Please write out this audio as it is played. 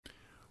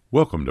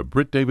Welcome to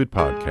Britt David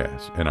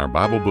Podcast and our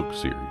Bible book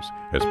series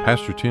as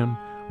Pastor Tim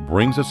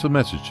brings us a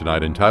message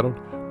tonight entitled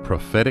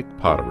Prophetic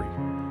Pottery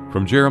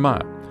from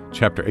Jeremiah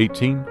chapter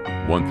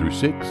 18, 1 through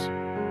 6,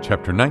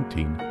 chapter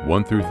 19,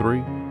 1 through 3,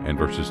 and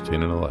verses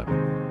 10 and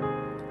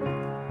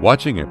 11.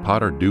 Watching a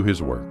potter do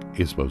his work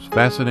is both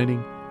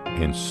fascinating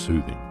and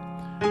soothing.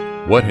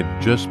 What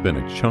had just been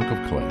a chunk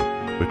of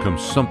clay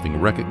becomes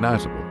something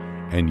recognizable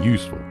and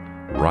useful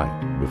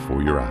right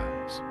before your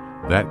eyes.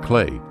 That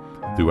clay,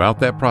 throughout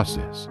that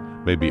process,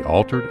 may be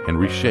altered and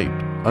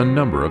reshaped a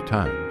number of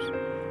times.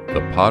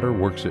 The potter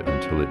works it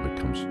until it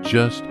becomes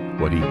just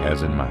what he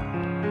has in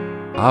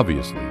mind.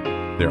 Obviously,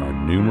 there are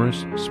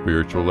numerous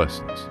spiritual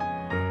lessons.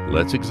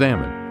 Let's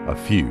examine a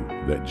few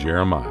that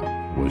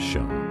Jeremiah was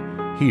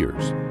shown.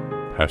 Here's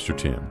Pastor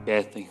Tim.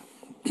 Kathy,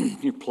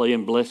 your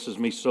playing blesses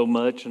me so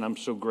much, and I'm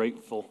so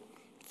grateful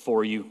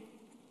for you.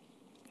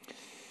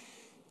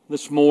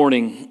 This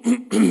morning,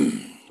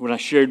 when I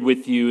shared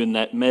with you in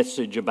that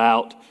message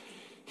about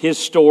his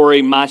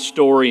story, my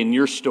story, and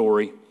your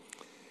story,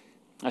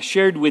 I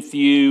shared with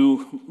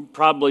you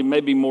probably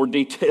maybe more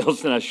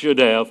details than I should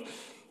have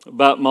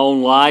about my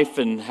own life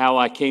and how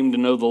I came to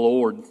know the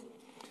Lord.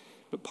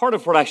 But part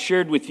of what I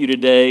shared with you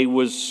today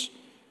was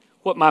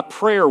what my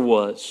prayer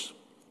was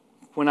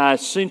when I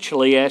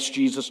essentially asked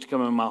Jesus to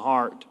come in my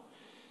heart.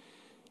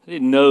 I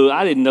didn't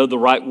know the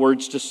right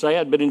words to say.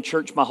 I'd been in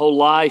church my whole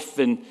life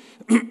and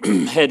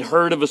had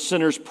heard of a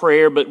sinner's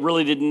prayer, but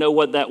really didn't know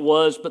what that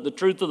was. But the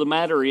truth of the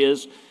matter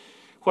is,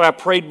 what I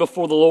prayed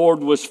before the Lord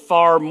was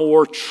far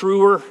more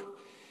truer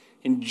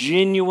and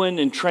genuine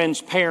and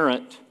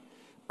transparent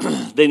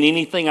than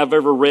anything I've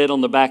ever read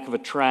on the back of a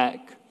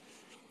tract.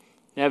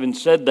 Having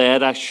said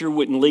that, I sure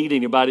wouldn't lead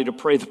anybody to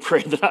pray the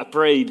prayer that I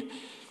prayed.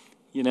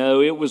 You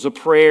know, it was a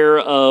prayer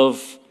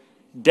of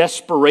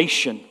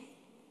desperation.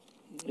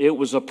 It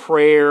was a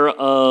prayer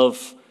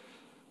of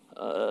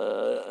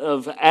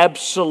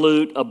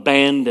absolute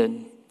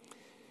abandon.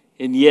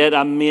 And yet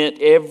I meant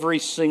every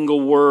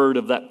single word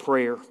of that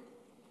prayer.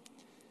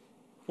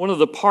 One of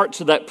the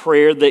parts of that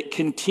prayer that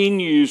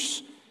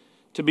continues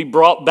to be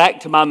brought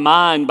back to my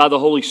mind by the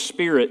Holy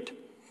Spirit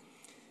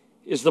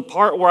is the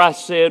part where I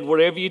said,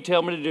 whatever you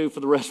tell me to do for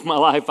the rest of my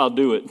life, I'll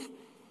do it.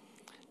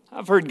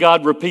 I've heard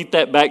God repeat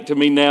that back to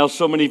me now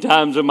so many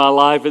times in my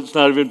life, it's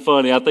not even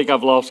funny. I think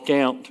I've lost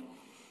count.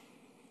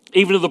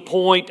 Even to the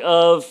point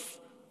of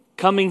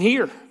coming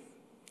here.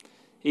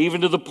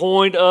 Even to the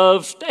point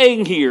of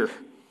staying here.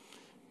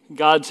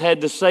 God's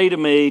had to say to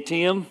me,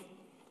 Tim,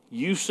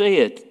 you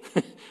said,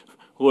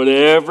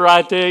 whatever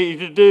I tell you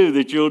to do,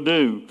 that you'll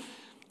do.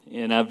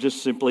 And I've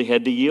just simply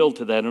had to yield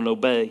to that and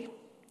obey.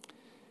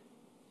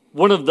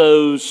 One of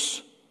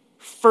those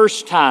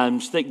first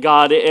times that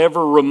God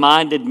ever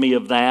reminded me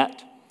of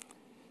that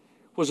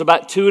was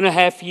about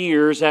 2.5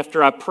 years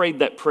after I prayed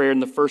that prayer in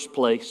the first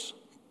place.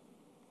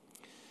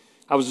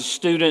 I was a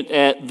student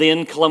at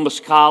then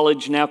Columbus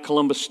College, now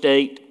Columbus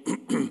State,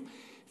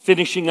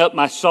 finishing up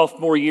my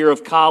sophomore year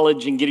of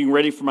college and getting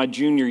ready for my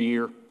junior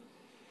year.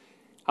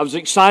 I was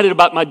excited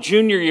about my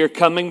junior year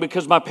coming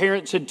because my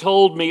parents had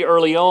told me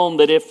early on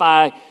that if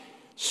I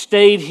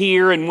stayed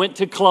here and went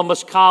to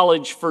Columbus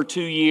College for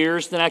 2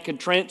 years, then I could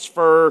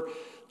transfer,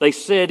 they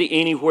said,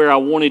 anywhere I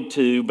wanted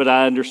to, but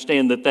I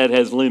understand that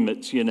has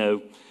limits, you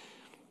know.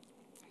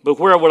 But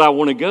where would I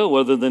want to go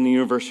other than the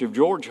University of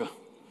Georgia?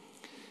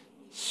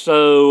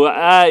 So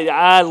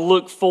I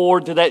look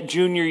forward to that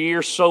junior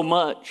year so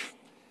much.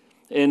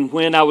 And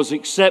when I was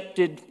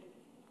accepted,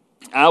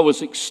 I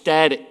was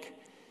ecstatic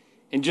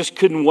and just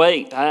couldn't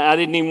wait. I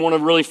didn't even want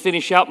to really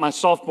finish out my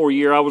sophomore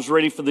year. I was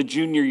ready for the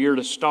junior year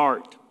to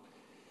start.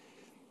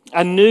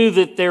 I knew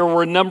that there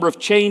were a number of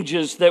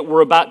changes that were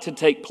about to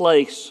take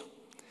place.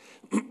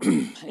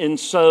 And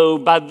so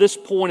by this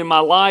point in my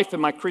life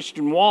and my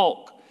Christian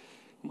walk,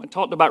 I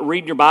talked about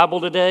reading your Bible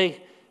today.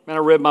 Man, I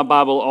read my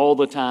Bible all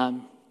the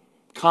time.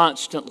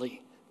 Constantly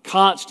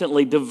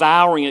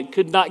devouring it,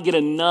 could not get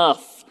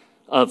enough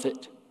of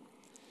it.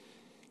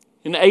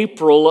 In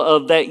April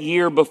of that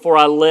year before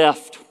I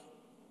left,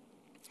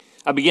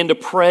 I began to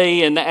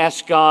pray and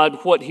ask God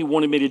what He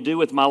wanted me to do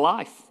with my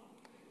life.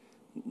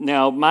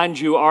 Now, mind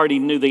you, I already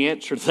knew the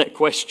answer to that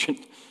question.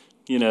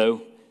 You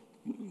know,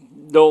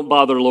 don't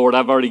bother, Lord,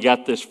 I've already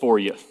got this for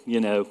you.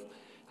 You know,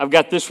 I've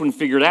got this one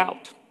figured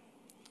out.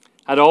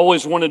 I'd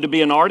always wanted to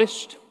be an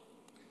artist.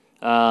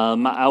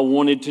 I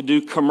wanted to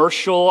do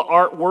commercial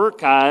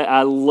artwork.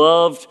 I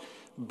loved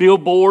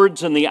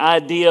billboards and the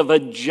idea of a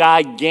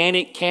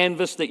gigantic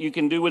canvas that you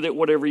can do with it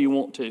whatever you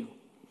want to.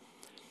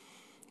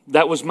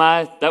 That was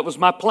my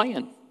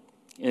plan.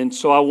 And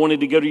so I wanted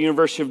to go to the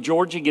University of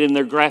Georgia, get in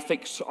their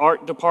graphics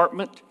art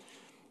department,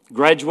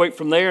 graduate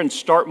from there and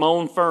start my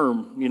own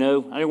firm. You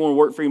know, I didn't want to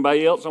work for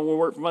anybody else. I want to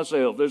work for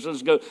myself. Let's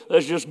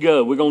just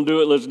go. We're going to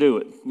do it. Let's do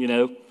it, you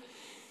know.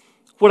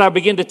 What I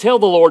began to tell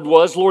the Lord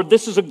was, Lord,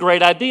 this is a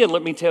great idea.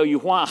 Let me tell you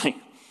why.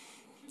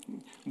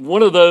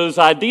 One of those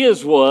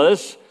ideas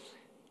was,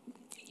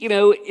 you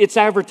know, it's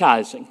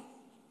advertising.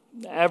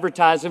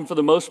 Advertising, for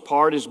the most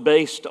part, is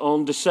based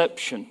on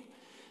deception.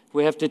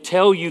 We have to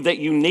tell you that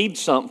you need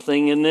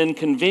something and then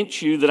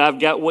convince you that I've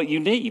got what you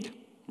need,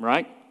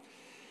 right?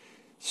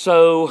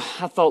 So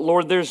I thought,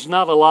 Lord, there's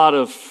not a lot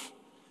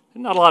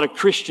of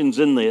Christians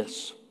in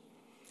this.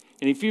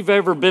 And if you've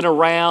ever been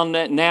around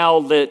that, now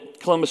that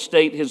Columbus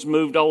State has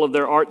moved all of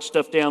their art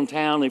stuff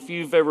downtown, if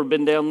you've ever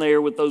been down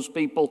there with those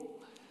people,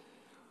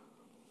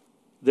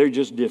 they're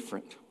just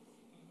different.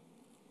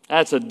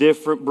 That's a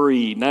different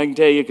breed. And I can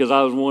tell you because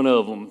I was one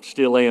of them,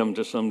 still am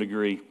to some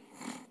degree.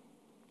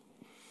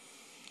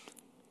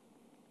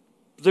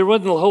 There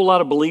wasn't a whole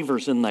lot of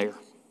believers in there.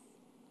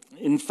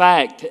 In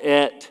fact,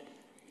 at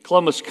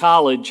Columbus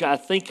College, I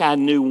think I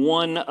knew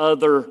one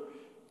other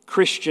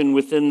Christian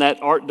within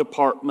that art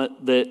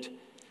department that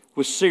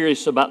was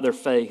serious about their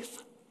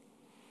faith.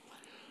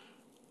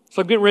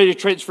 So I'm getting ready to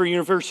transfer to the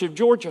University of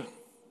Georgia.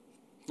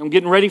 I'm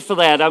getting ready for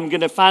that. I'm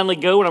going to finally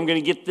go and I'm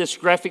going to get this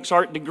graphics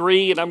art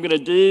degree and I'm going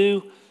to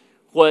do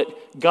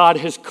what God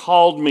has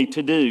called me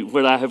to do,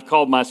 what I have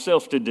called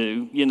myself to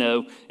do,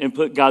 and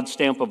put God's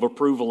stamp of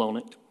approval on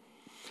it.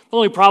 The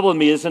only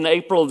problem is in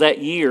April of that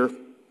year,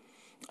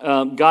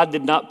 God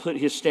did not put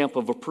his stamp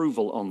of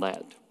approval on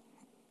that.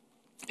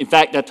 In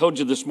fact, I told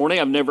you this morning,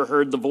 I've never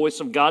heard the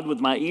voice of God with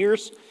my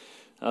ears,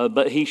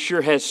 but he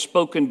sure has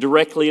spoken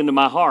directly into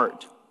my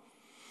heart.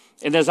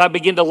 And as I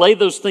begin to lay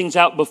those things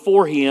out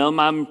before him,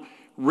 I'm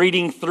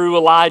reading through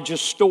Elijah's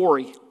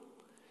story.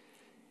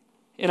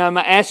 And I'm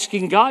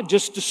asking God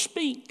just to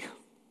speak.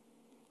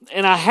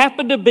 And I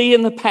happened to be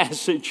in the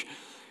passage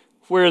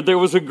where there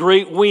was a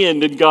great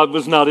wind and God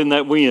was not in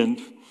that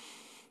wind.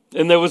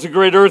 And there was a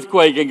great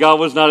earthquake and God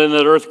was not in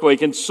that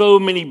earthquake. And so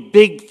many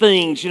big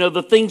things,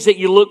 the things that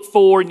you look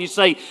for and you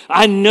say,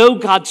 I know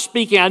God's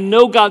speaking, I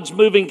know God's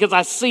moving because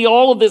I see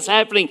all of this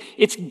happening.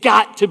 It's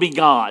got to be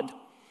God.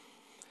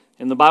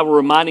 And the Bible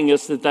reminding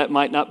us that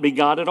might not be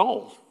God at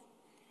all.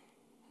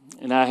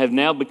 And I have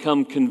now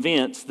become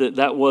convinced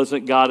that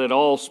wasn't God at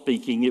all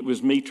speaking. It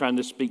was me trying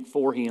to speak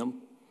for him.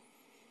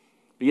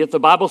 But yet the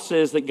Bible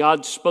says that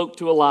God spoke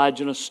to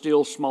Elijah in a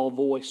still small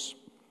voice.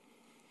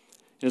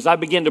 As I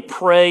began to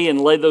pray and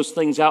lay those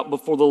things out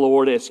before the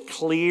Lord as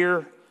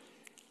clear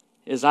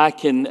as I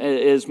can,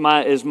 as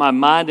my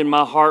mind and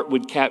my heart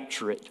would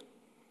capture it,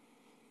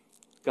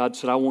 God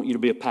said, I want you to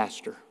be a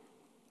pastor.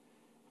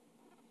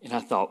 And I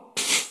thought,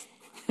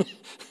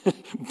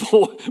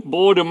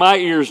 boy, do my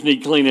ears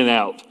need cleaning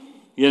out,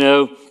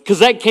 because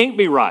that can't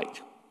be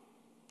right.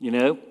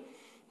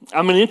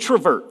 I'm an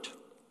introvert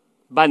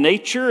by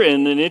nature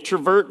and an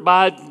introvert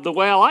by the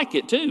way I like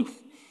it too.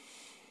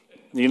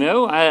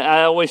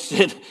 I always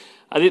said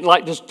I didn't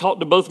like to talk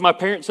to both my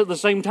parents at the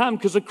same time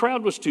because the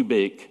crowd was too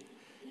big.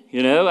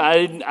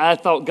 I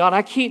thought, God,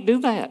 I can't do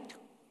that.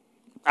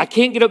 I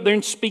can't get up there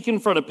and speak in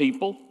front of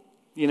people.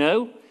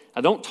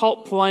 I don't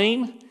talk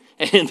plain.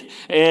 And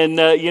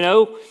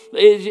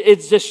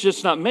it's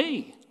just not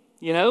me.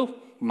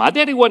 My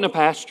daddy wasn't a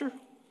pastor.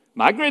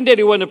 My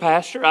granddaddy wasn't a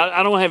pastor.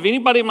 I don't have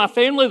anybody in my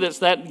family that's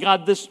that.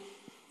 God, this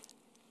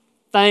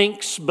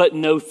thanks, but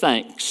no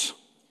thanks.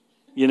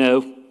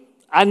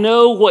 I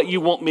know what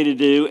you want me to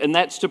do, and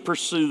that's to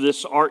pursue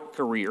this art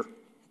career.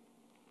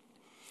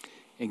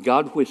 And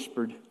God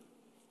whispered,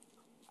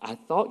 I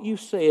thought you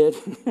said,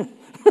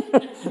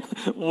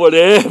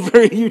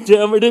 whatever you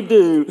tell me to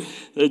do,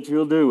 that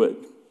you'll do it.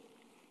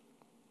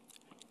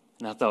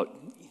 And I thought,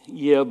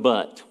 yeah,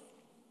 but,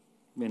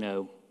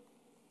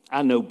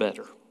 I know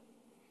better.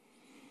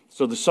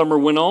 So the summer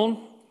went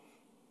on.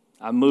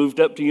 I moved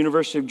up to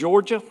University of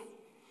Georgia.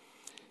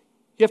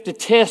 You have to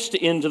test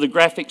into the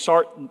graphics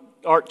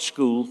art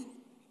school,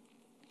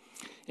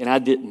 and I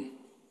didn't.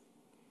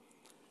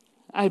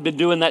 I had been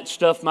doing that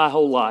stuff my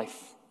whole life.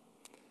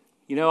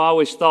 I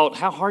always thought,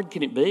 how hard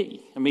can it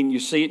be? You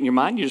see it in your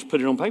mind, you just put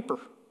it on paper.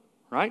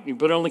 Right? You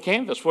put it on the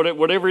canvas.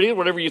 Whatever it is,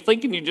 whatever you're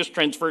thinking, you just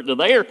transfer it to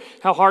there.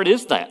 How hard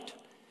is that?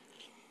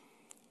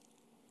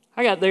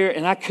 I got there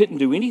and I couldn't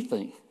do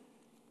anything.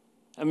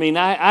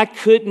 I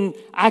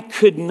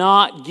could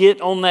not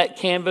get on that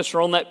canvas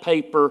or on that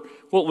paper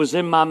what was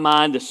in my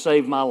mind to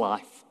save my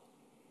life.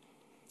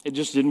 It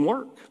just didn't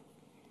work.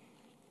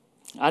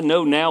 I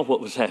know now what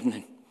was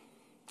happening.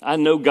 I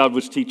know God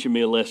was teaching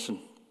me a lesson.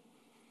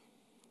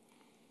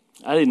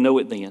 I didn't know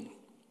it then.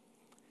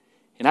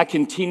 And I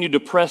continued to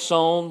press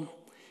on.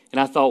 And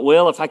I thought,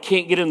 well, if I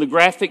can't get in the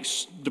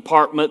graphics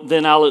department,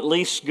 then I'll at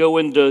least go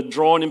into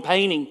drawing and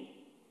painting.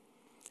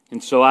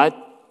 And so I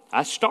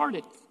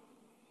started.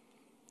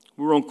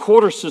 We were on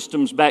quarter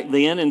systems back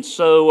then, and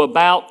so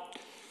about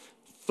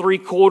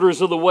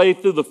 3/4 of the way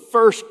through the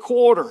first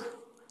quarter,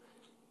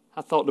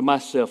 I thought to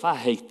myself, I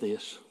hate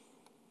this.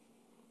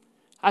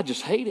 I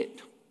just hate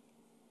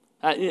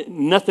it.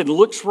 Nothing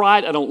looks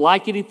right. I don't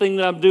like anything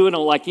that I'm doing. I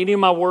don't like any of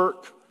my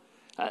work.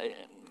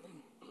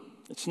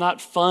 It's not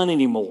fun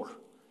anymore.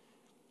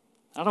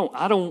 I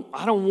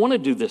don't want to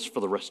do this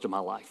for the rest of my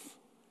life.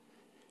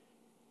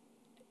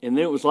 And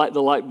then it was like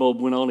the light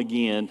bulb went on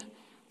again.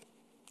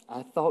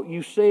 I thought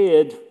you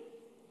said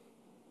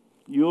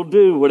you'll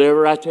do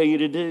whatever I tell you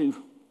to do.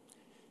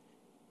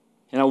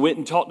 And I went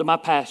and talked to my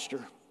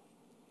pastor.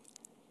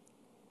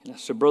 And I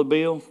said, Brother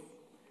Bill,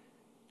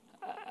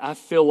 I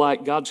feel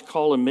like God's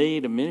calling me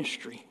to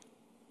ministry.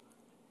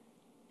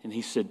 And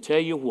he said, tell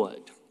you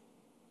what,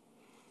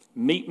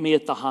 meet me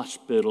at the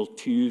hospital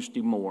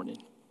Tuesday morning.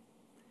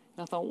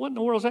 And I thought, what in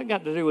the world's that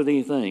got to do with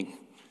anything?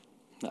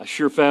 I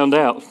sure found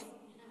out.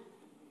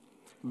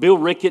 Bill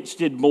Ricketts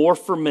did more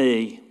for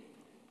me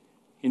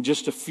in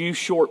just a few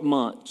short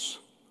months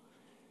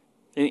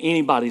than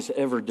anybody's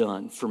ever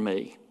done for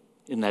me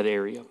in that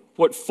area.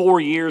 What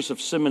 4 years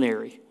of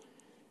seminary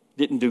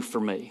didn't do for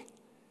me,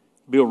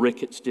 Bill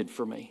Ricketts did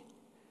for me.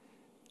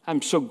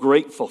 I'm so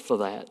grateful for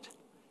that.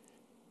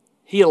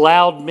 He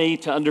allowed me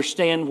to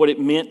understand what it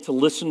meant to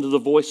listen to the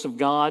voice of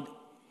God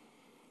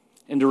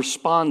and to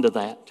respond to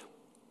that.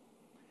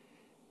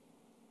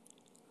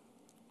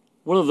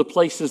 One of the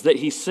places that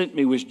he sent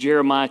me was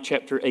Jeremiah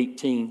chapter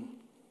 18.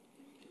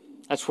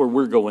 That's where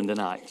we're going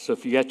tonight. So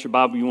if you got your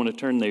Bible, you want to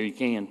turn there, you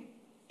can.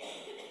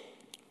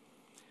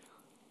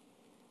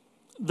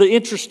 The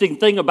interesting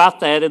thing about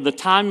that and the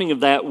timing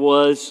of that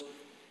was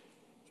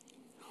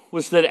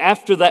that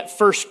after that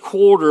first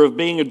quarter of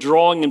being a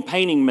drawing and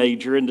painting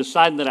major and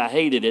deciding that I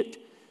hated it,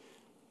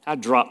 I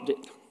dropped it.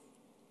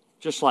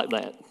 Just like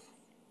that.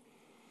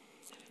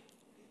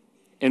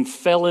 And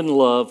fell in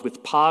love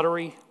with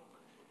pottery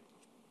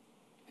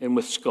and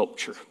with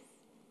sculpture.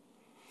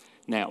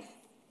 Now,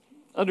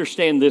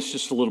 understand this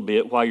just a little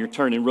bit while you're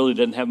turning. Really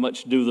doesn't have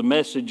much to do with the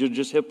message. It'll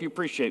just help you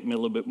appreciate me a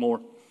little bit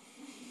more.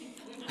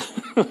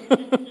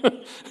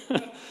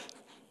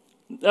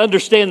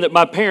 Understand that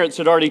my parents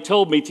had already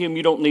told me, Tim,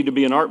 you don't need to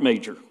be an art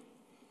major.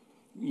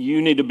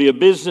 You need to be a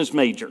business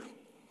major.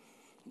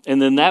 And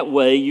then that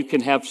way you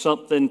can have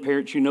something,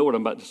 parents, you know what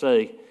I'm about to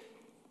say,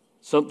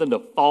 something to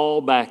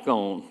fall back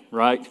on,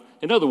 right?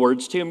 In other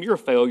words, Tim, you're a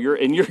failure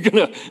and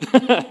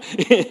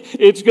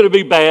it's going to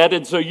be bad.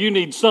 And so you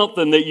need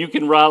something that you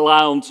can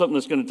rely on, something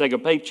that's going to take a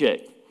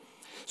paycheck.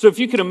 So if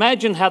you can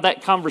imagine how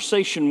that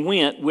conversation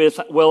went with,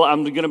 well,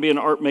 I'm going to be an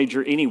art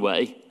major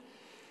anyway.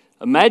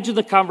 Imagine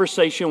the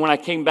conversation when I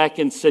came back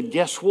and said,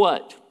 guess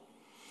what?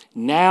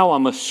 Now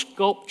I'm a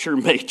sculpture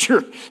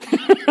major.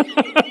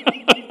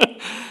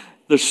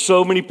 There's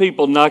so many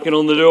people knocking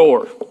on the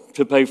door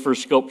to pay for a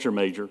sculpture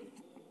major.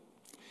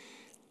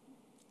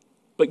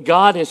 But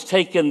God has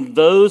taken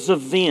those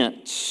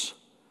events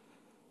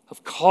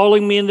of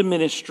calling me into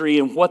ministry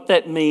and what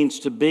that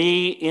means to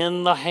be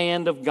in the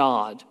hand of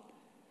God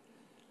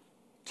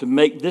to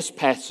make this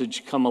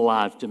passage come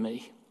alive to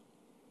me.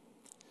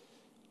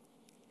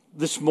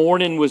 This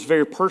morning was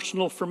very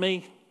personal for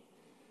me.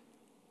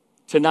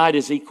 Tonight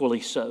is equally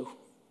so.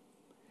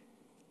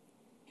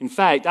 In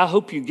fact, I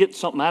hope you get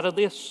something out of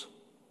this,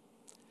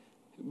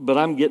 but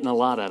I'm getting a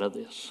lot out of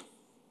this.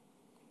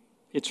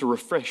 It's a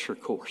refresher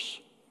course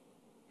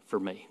for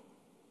me.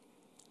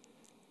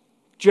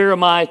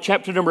 Jeremiah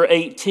chapter number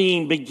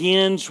 18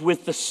 begins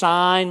with the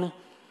sign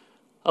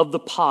of the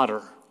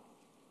potter.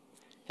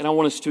 And I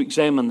want us to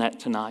examine that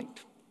tonight.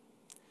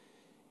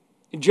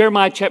 In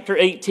Jeremiah chapter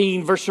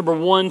 18, verse number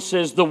 1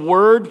 says, the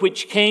word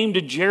which came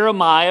to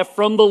Jeremiah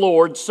from the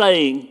Lord,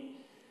 saying,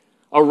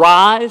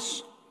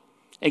 arise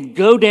and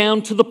go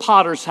down to the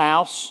potter's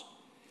house,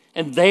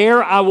 and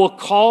there I will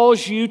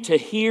cause you to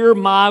hear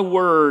my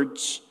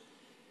words.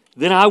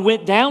 Then I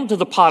went down to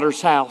the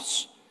potter's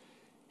house,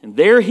 and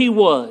there he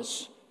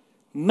was,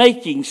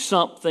 making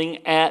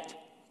something at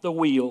the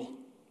wheel.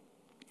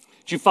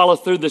 As you follow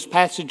through this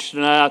passage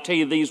tonight, I'll tell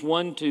you these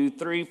 1, 2,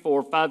 3,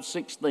 4, 5,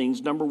 6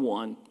 things. Number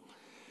one,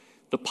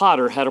 the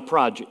potter had a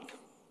project.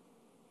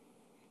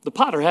 The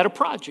potter had a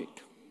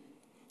project.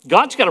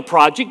 God's got a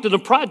project, and the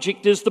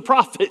project is the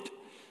prophet.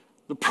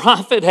 The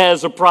prophet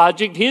has a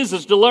project. His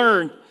is to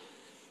learn.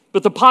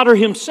 But the potter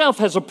himself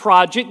has a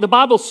project. The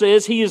Bible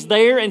says he is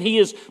there and he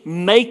is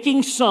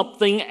making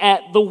something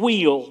at the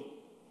wheel.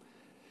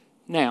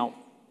 Now,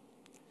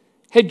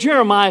 had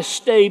Jeremiah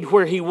stayed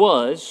where he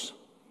was,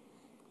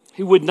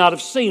 he would not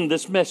have seen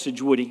this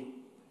message, would he?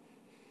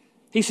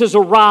 He says,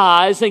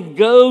 arise and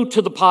go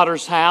to the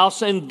potter's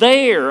house, and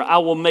there I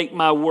will make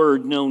my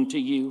word known to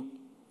you.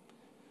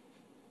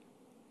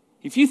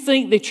 If you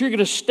think that you're going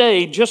to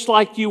stay just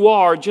like you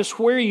are, just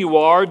where you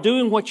are,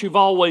 doing what you've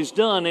always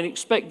done, and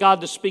expect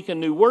God to speak a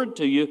new word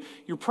to you,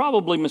 you're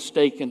probably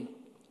mistaken.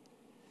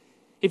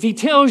 If he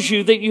tells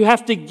you that you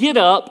have to get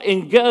up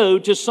and go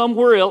to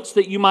somewhere else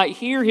that you might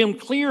hear him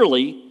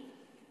clearly,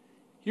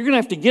 you're going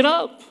to have to get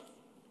up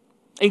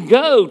and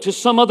go to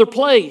some other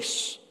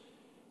place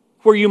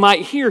where you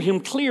might hear him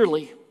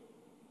clearly.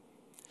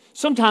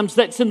 Sometimes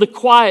that's in the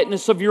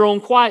quietness of your own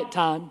quiet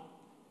time.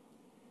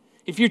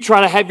 If you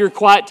try to have your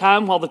quiet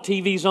time while the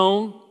TV's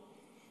on,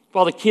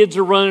 while the kids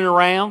are running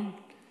around,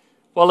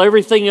 while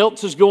everything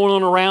else is going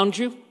on around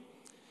you,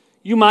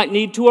 you might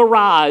need to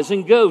arise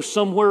and go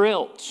somewhere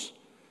else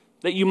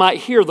that you might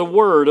hear the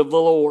word of the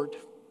Lord.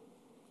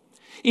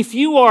 If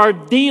you are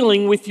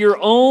dealing with your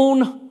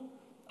own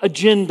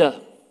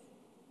agenda,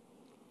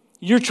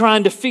 you're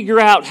trying to figure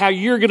out how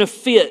you're going to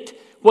fit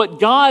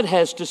what God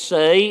has to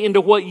say into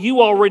what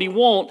you already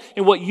want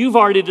and what you've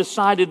already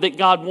decided that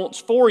God wants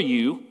for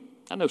you.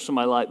 I know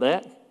somebody like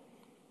that.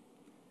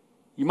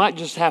 you might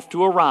just have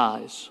to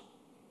arise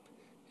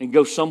and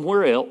go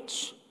somewhere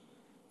else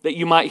that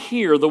you might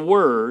hear the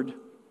word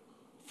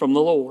from the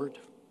Lord.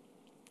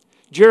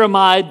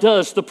 Jeremiah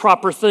does the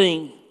proper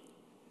thing.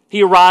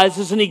 He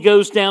arises and he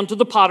goes down to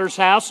the potter's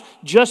house,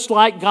 just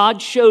like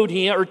God showed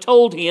him or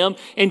told him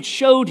and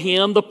showed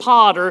him the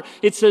potter,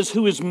 it says,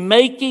 who is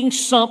making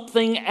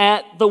something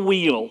at the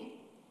wheel.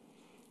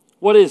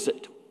 What is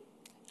it?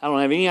 I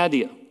don't have any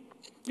idea.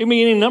 It can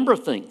be any number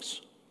of things.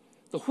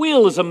 The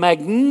wheel is a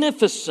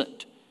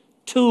magnificent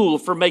tool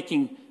for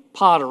making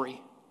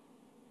pottery.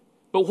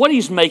 But what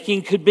he's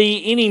making could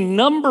be any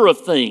number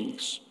of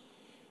things.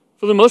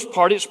 For the most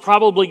part, it's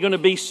probably going to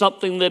be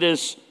something that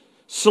is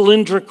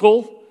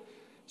cylindrical.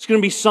 It's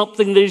going to be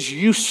something that is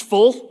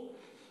useful.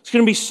 It's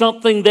going to be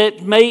something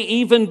that may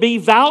even be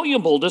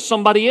valuable to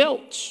somebody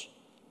else.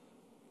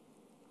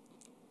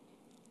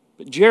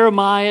 But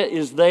Jeremiah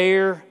is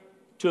there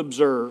to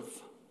observe.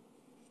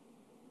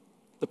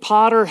 The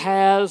potter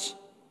has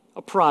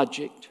a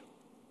project.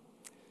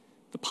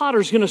 The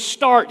potter's going to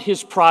start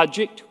his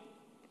project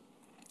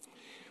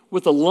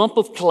with a lump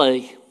of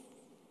clay.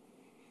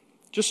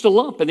 Just a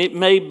lump. And it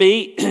may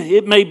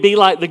be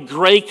like the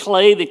gray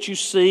clay that you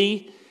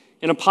see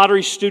in a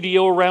pottery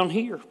studio around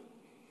here.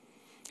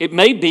 It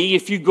may be,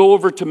 if you go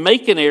over to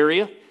Macon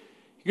area,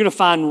 you're going to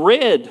find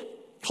red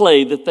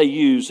clay that they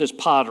use as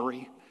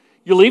pottery.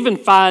 You'll even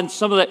find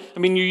some of that,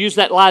 you use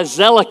that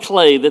Lizella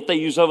clay that they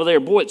use over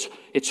there. Boy,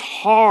 it's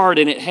hard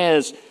and it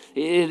has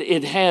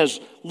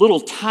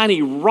little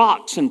tiny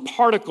rocks and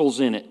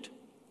particles in it.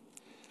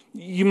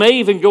 You may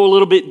even go a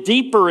little bit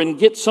deeper and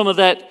get some of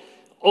that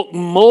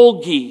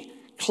mulgy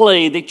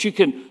clay that you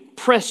can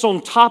press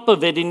on top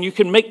of it, and you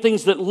can make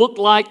things that look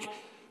like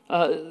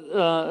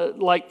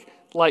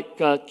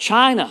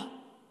china,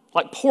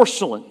 like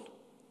porcelain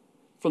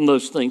from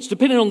those things,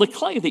 depending on the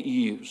clay that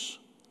you use.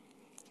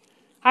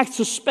 I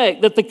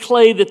suspect that the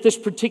clay that this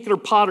particular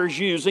potter's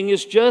using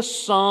is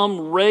just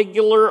some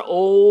regular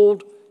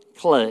old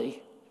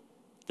clay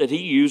that he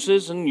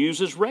uses and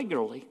uses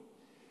regularly.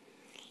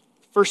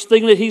 First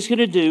thing that he's going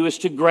to do is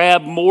to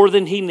grab more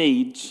than he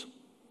needs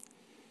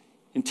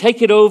and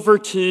take it over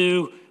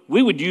to,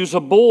 we would use a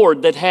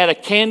board that had a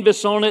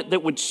canvas on it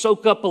that would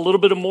soak up a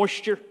little bit of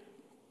moisture.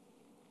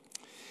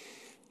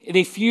 And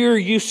if you're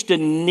used to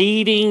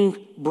kneading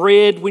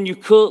bread when you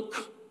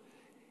cook,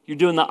 you're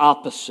doing the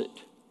opposite.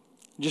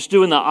 Just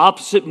doing the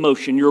opposite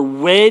motion. You're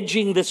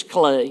wedging this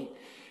clay.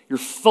 You're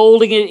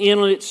folding it in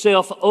on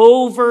itself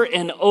over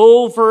and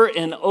over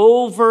and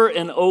over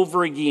and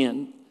over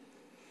again.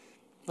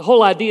 The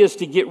whole idea is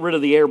to get rid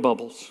of the air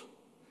bubbles.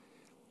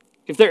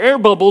 If there are air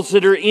bubbles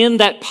that are in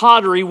that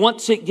pottery,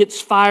 once it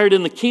gets fired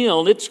in the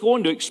kiln, it's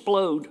going to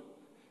explode.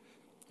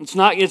 It's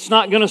not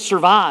going to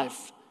survive.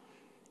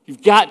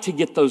 You've got to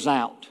get those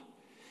out.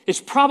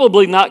 It's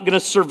probably not going to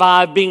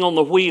survive being on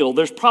the wheel.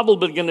 There's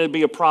probably going to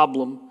be a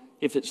problem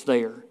if it's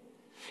there.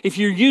 If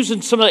you're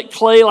using some of that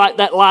clay like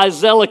that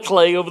Lizella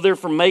clay over there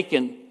from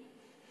Macon,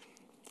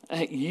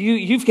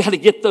 you've got to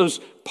get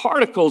those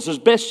particles as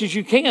best as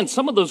you can.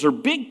 Some of those are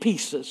big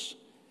pieces.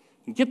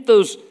 Get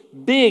those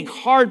big,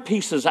 hard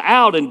pieces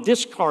out and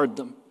discard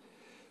them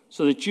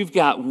so that you've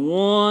got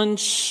one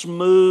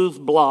smooth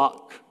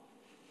block.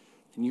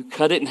 And you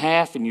cut it in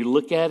half and you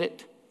look at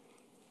it.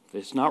 If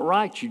it's not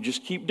right, you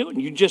just keep doing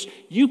it.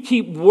 You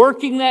keep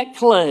working that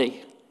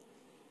clay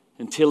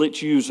until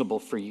it's usable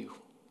for you.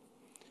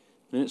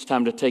 Then it's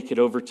time to take it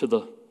over to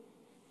the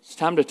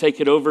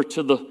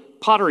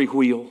pottery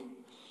wheel.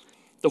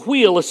 The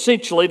wheel,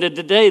 essentially,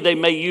 today they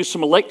may use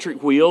some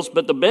electric wheels,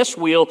 but the best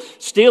wheel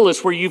still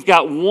is where you've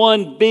got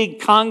one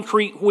big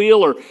concrete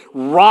wheel or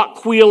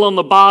rock wheel on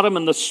the bottom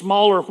and the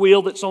smaller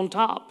wheel that's on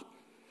top.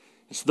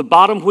 It's the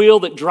bottom wheel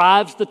that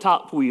drives the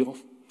top wheel.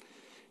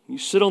 You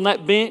sit on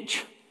that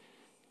bench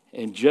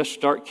and just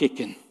start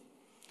kicking.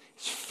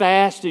 As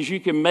fast as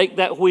you can make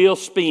that wheel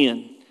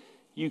spin,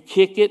 you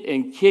kick it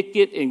and kick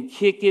it and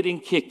kick it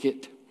and kick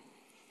it.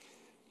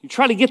 You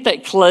try to get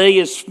that clay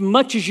as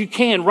much as you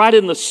can right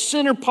in the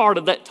center part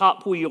of that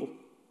top wheel.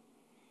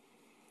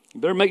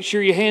 You better make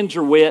sure your hands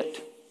are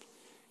wet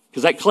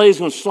because that clay is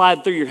going to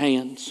slide through your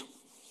hands.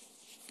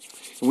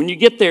 And when you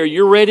get there,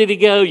 you're ready to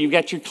go. You've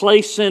got your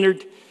clay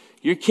centered.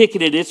 You're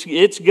kicking it.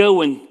 It's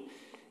going.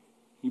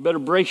 You better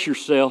brace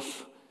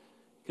yourself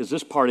because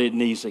this part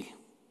isn't easy.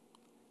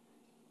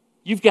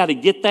 You've got to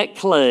get that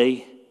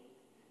clay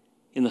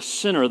in the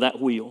center of that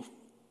wheel.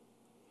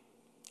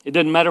 It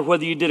doesn't matter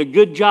whether you did a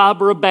good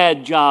job or a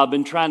bad job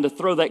in trying to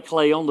throw that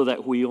clay onto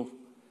that wheel.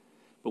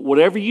 But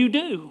whatever you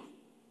do,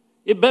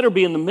 it better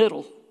be in the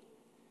middle.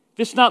 If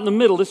it's not in the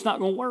middle, it's not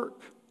going to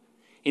work.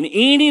 And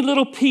any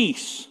little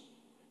piece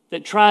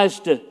that tries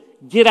to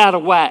get out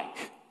of whack,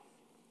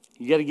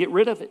 you got to get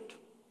rid of it.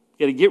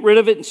 You got to get rid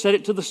of it and set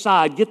it to the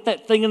side. Get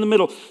that thing in the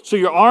middle. So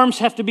your arms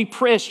have to be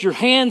pressed. Your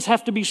hands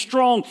have to be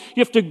strong.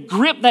 You have to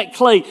grip that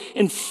clay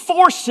and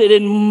force it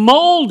and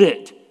mold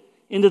it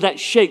into that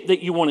shape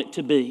that you want it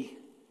to be.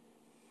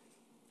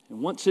 And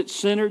once it's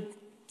centered,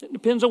 it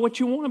depends on what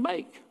you want to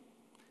make.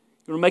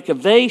 You want to make a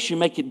vase, you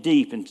make it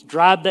deep and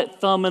drive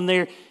that thumb in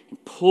there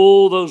and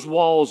pull those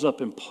walls up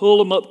and pull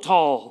them up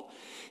tall.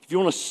 If you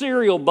want a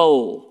cereal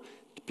bowl,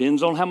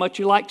 depends on how much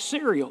you like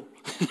cereal.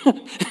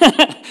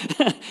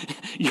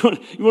 You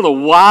want to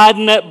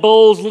widen that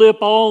bowl's lip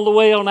all the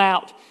way on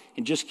out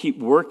and just keep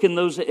working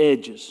those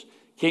edges.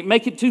 Can't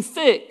make it too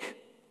thick.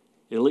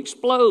 It'll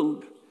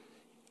explode.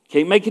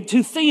 Can't make it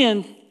too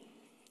thin.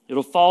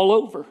 It'll fall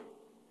over.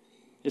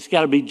 It's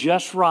got to be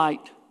just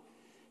right.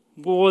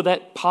 Boy,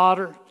 that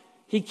potter,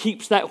 he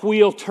keeps that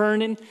wheel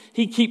turning.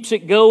 He keeps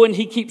it going.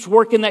 He keeps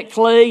working that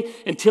clay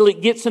until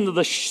it gets into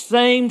the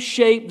same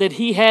shape that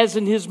he has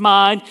in his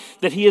mind,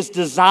 that he has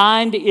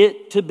designed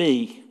it to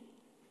be.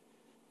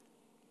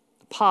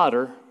 The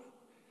potter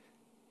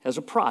has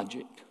a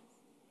project,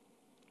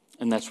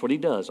 and that's what he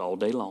does all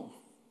day long.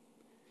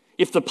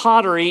 If the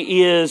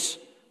pottery is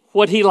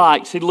what he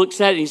likes, he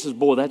looks at it and he says,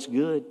 boy, that's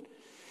good.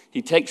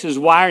 He takes his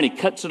wire and he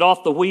cuts it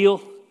off the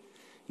wheel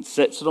and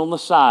sets it on the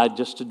side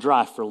just to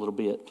dry for a little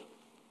bit.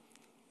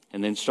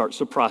 And then starts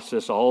the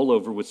process all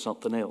over with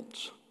something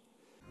else.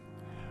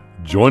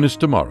 Join us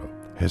tomorrow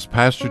as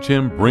Pastor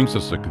Tim brings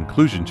us a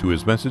conclusion to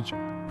his message,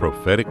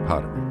 Prophetic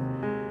Pottery.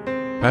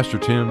 Pastor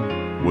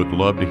Tim would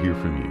love to hear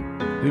from you.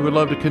 He would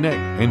love to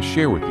connect and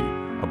share with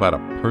you about a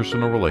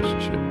personal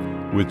relationship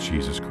with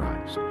Jesus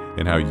Christ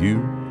and how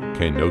you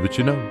can know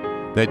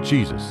that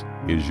Jesus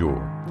is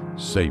your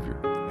Savior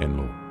and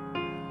Lord.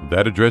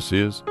 That address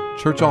is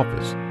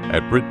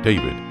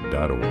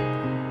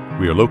churchoffice@brittdavid.org.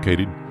 We are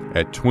located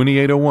at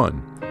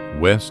 2801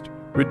 West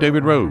Britt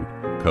David Road,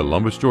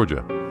 Columbus,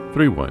 Georgia,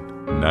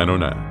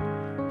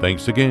 31909.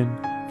 Thanks again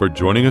for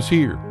joining us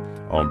here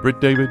on Britt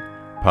David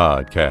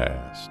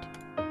Podcast.